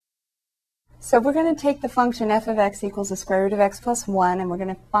So we're going to take the function f of x equals the square root of x plus 1, and we're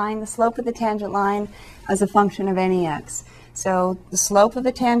going to find the slope of the tangent line as a function of any x. So the slope of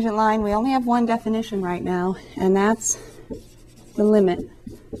the tangent line, we only have one definition right now, and that's the limit.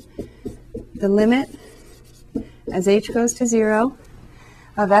 The limit as h goes to 0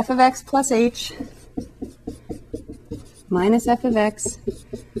 of f of x plus h minus f of x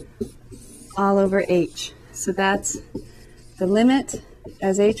all over h. So that's the limit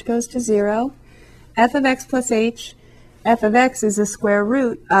as h goes to 0, f of x plus h. F of x is the square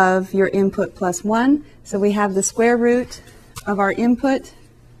root of your input plus 1. So we have the square root of our input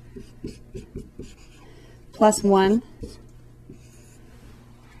plus 1.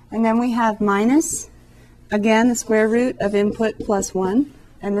 And then we have minus, again, the square root of input plus 1.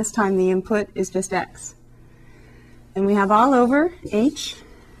 And this time the input is just x. And we have all over h.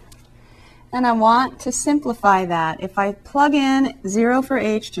 And I want to simplify that. If I plug in 0 for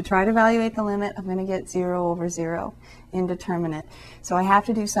h to try to evaluate the limit, I'm going to get 0 over 0, indeterminate. So I have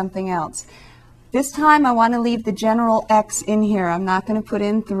to do something else. This time I want to leave the general x in here. I'm not going to put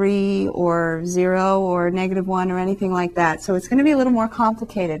in 3 or 0 or -1 or anything like that. So it's going to be a little more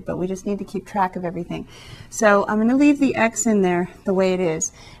complicated, but we just need to keep track of everything. So I'm going to leave the x in there the way it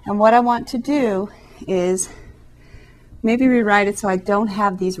is. And what I want to do is maybe rewrite it so I don't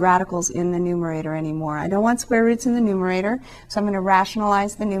have these radicals in the numerator anymore. I don't want square roots in the numerator, so I'm going to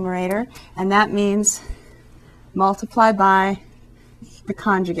rationalize the numerator, and that means multiply by the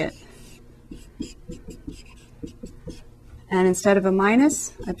conjugate. And instead of a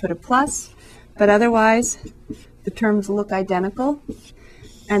minus, I put a plus, but otherwise the terms look identical.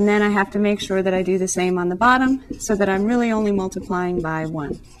 And then I have to make sure that I do the same on the bottom so that I'm really only multiplying by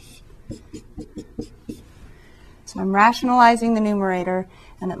 1. So I'm rationalizing the numerator,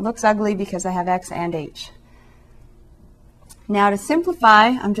 and it looks ugly because I have x and h. Now to simplify,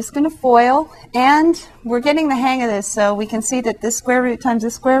 I'm just going to FOIL, and we're getting the hang of this, so we can see that this square root times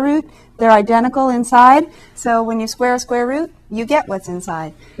this square root, they're identical inside. So when you square a square root, you get what's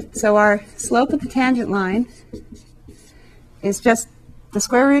inside. So our slope of the tangent line is just the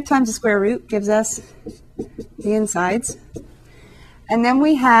square root times the square root gives us the insides. And then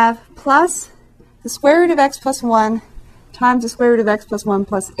we have plus the square root of x plus 1 times the square root of x plus 1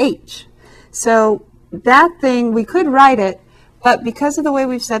 plus h. So that thing, we could write it, but because of the way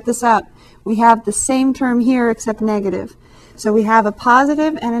we've set this up, we have the same term here except negative. So we have a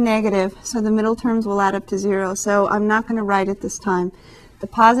positive and a negative, so the middle terms will add up to 0. So I'm not going to write it this time. The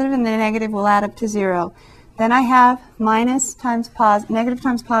positive and the negative will add up to 0. Then I have minus times negative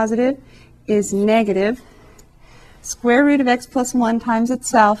times positive is negative. Square root of x plus 1 times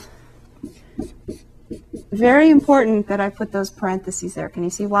itself. Very important that I put those parentheses there. Can you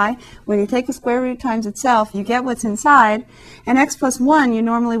see why? When you take the square root times itself, you get what's inside, and x plus 1 you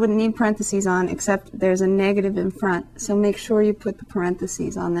normally wouldn't need parentheses on, except there's a negative in front. So make sure you put the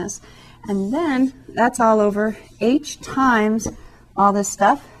parentheses on this. And then that's all over h times all this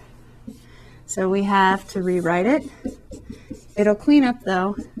stuff. So we have to rewrite it. It'll clean up,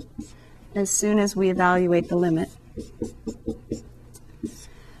 though, as soon as we evaluate the limit.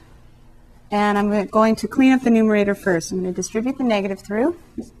 And I'm going to clean up the numerator first. I'm going to distribute the negative through.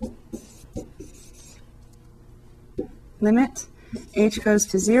 Limit, h goes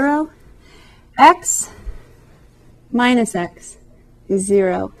to 0. X minus x is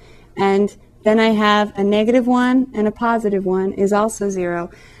 0. And then I have a -1 and a +1 is also 0.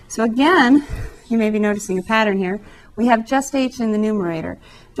 So again, you may be noticing a pattern here. We have just h in the numerator.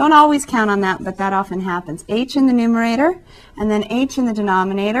 Don't always count on that, but that often happens. H in the numerator, and then h in the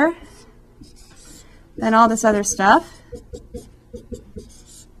denominator. Then all this other stuff.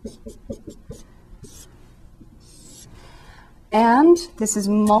 And this is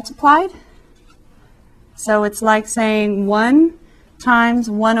multiplied. So it's like saying 1 times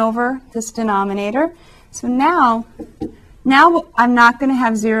 1 over this denominator. So now I'm not going to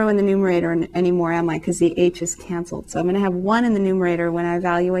have 0 in the numerator anymore, am I? Because the h is canceled. So I'm going to have 1 in the numerator when I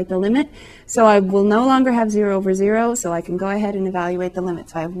evaluate the limit. So I will no longer have 0 over 0, so I can go ahead and evaluate the limit.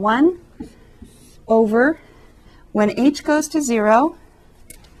 So I have 1 over, when h goes to 0,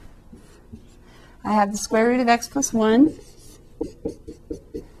 I have the square root of x plus 1,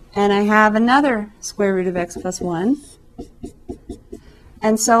 and I have another square root of x plus 1.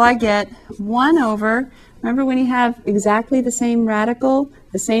 And so I get 1 over, remember when you have exactly the same radical,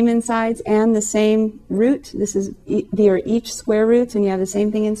 the same insides, and the same root? They are each square roots, and you have the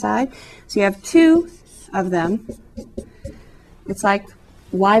same thing inside. So you have 2 of them. It's like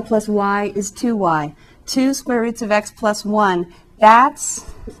y plus y is 2y. 2 square roots of x plus 1. That's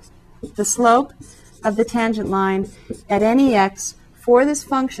the slope of the tangent line at any x for this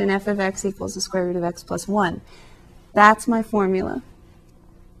function f of x equals the square root of x plus 1. That's my formula.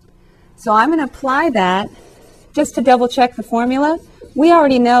 So I'm going to apply that just to double check the formula. We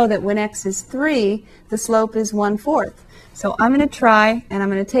already know that when x is 3, the slope is 1/4. So I'm going to try, and I'm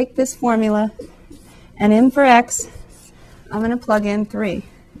going to take this formula, and in for x, I'm going to plug in 3.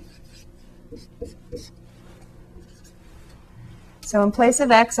 So in place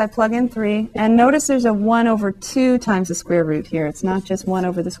of x, I plug in 3, and notice there's a 1/2 times the square root here. It's not just 1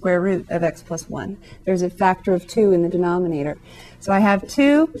 over the square root of x plus 1. There's a factor of 2 in the denominator. So I have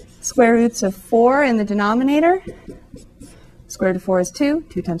 2 square roots of 4 in the denominator. Square root of 4 is 2.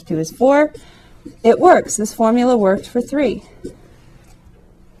 2 times 2 is 4. It works. This formula worked for 3.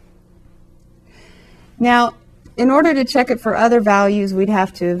 Now, in order to check it for other values, we'd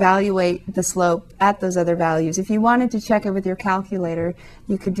have to evaluate the slope at those other values. If you wanted to check it with your calculator,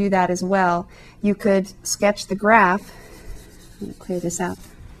 you could do that as well. You could sketch the graph. Let me clear this out.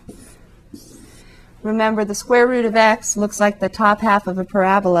 Remember, the square root of x looks like the top half of a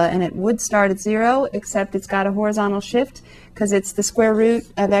parabola, and it would start at 0, except it's got a horizontal shift because it's the square root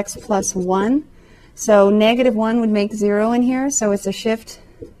of x plus 1. So negative 1 would make 0 in here, so it's a shift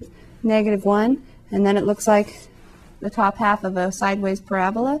negative 1. And then it looks like the top half of a sideways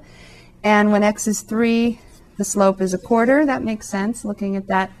parabola. And when x is 3, the slope is 1/4. That makes sense, looking at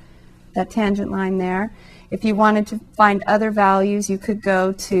that tangent line there. If you wanted to find other values, you could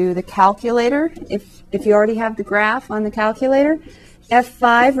go to the calculator. If you already have the graph on the calculator,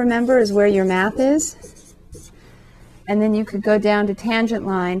 F5, remember, is where your math is. And then you could go down to tangent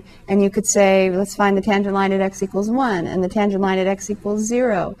line, and you could say, let's find the tangent line at x equals 1, and the tangent line at x equals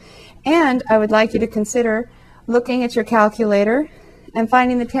 0. And I would like you to consider looking at your calculator and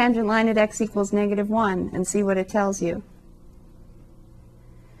finding the tangent line at x equals negative 1 and see what it tells you.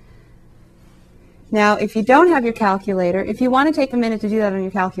 Now, if you don't have your calculator, if you want to take a minute to do that on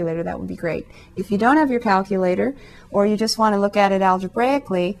your calculator, that would be great. If you don't have your calculator, or you just want to look at it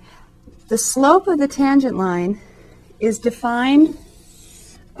algebraically, the slope of the tangent line is defined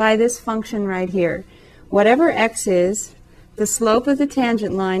by this function right here. Whatever x is, the slope of the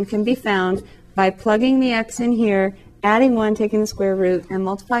tangent line can be found by plugging the x in here, adding 1, taking the square root, and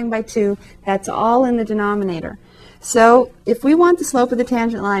multiplying by 2. That's all in the denominator. So if we want the slope of the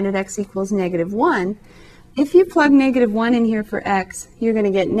tangent line at x equals negative 1, if you plug negative 1 in here for x, you're going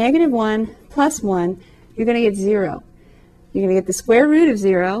to get negative 1 plus 1. You're going to get 0. You're going to get the square root of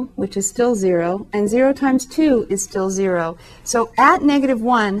 0, which is still 0, and 0 times 2 is still 0. So at negative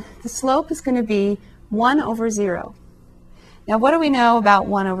 1, the slope is going to be 1/0. Now, what do we know about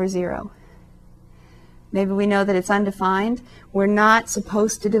 1/0? Maybe we know that it's undefined. We're not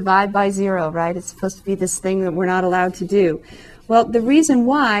supposed to divide by 0, right? It's supposed to be this thing that we're not allowed to do. Well, the reason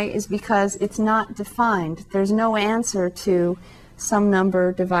why is because it's not defined. There's no answer to some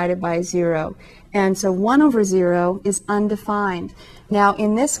number divided by 0. And so 1/0 is undefined. Now,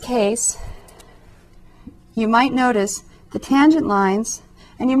 in this case, you might notice the tangent lines,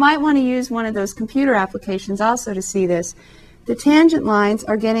 and you might want to use one of those computer applications also to see this. The tangent lines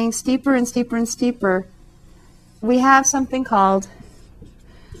are getting steeper and steeper and steeper. We have something called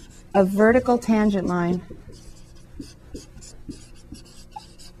a vertical tangent line.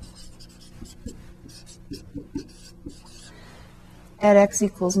 At x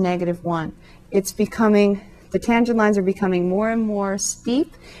equals negative 1. It's becoming, the tangent lines are becoming more and more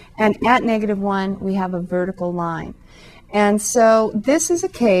steep, and at negative 1 we have a vertical line. And so this is a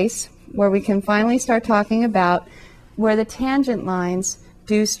case where we can finally start talking about where the tangent lines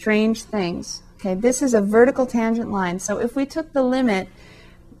do strange things. Okay, this is a vertical tangent line. So if we took the limit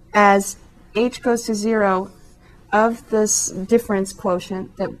as h goes to 0 of this difference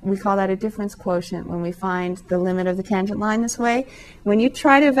quotient, that we call that a difference quotient when we find the limit of the tangent line this way, when you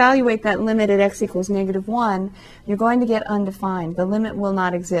try to evaluate that limit at x equals negative 1, you're going to get undefined. The limit will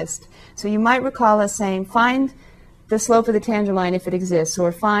not exist. So you might recall us saying, find the slope of the tangent line if it exists, or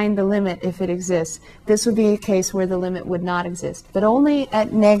find the limit if it exists. This would be a case where the limit would not exist, but only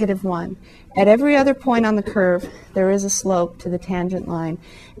at negative 1. At every other point on the curve, there is a slope to the tangent line.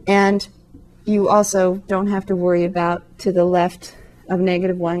 And you also don't have to worry about to the left of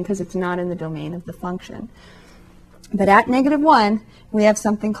negative 1 because it's not in the domain of the function. But at negative 1, we have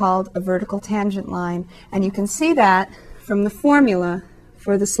something called a vertical tangent line. And you can see that from the formula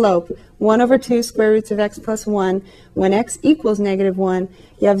for the slope, 1/2 square roots of x plus 1. When x equals negative 1,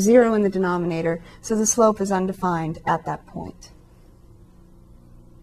 you have 0 in the denominator, so the slope is undefined at that point.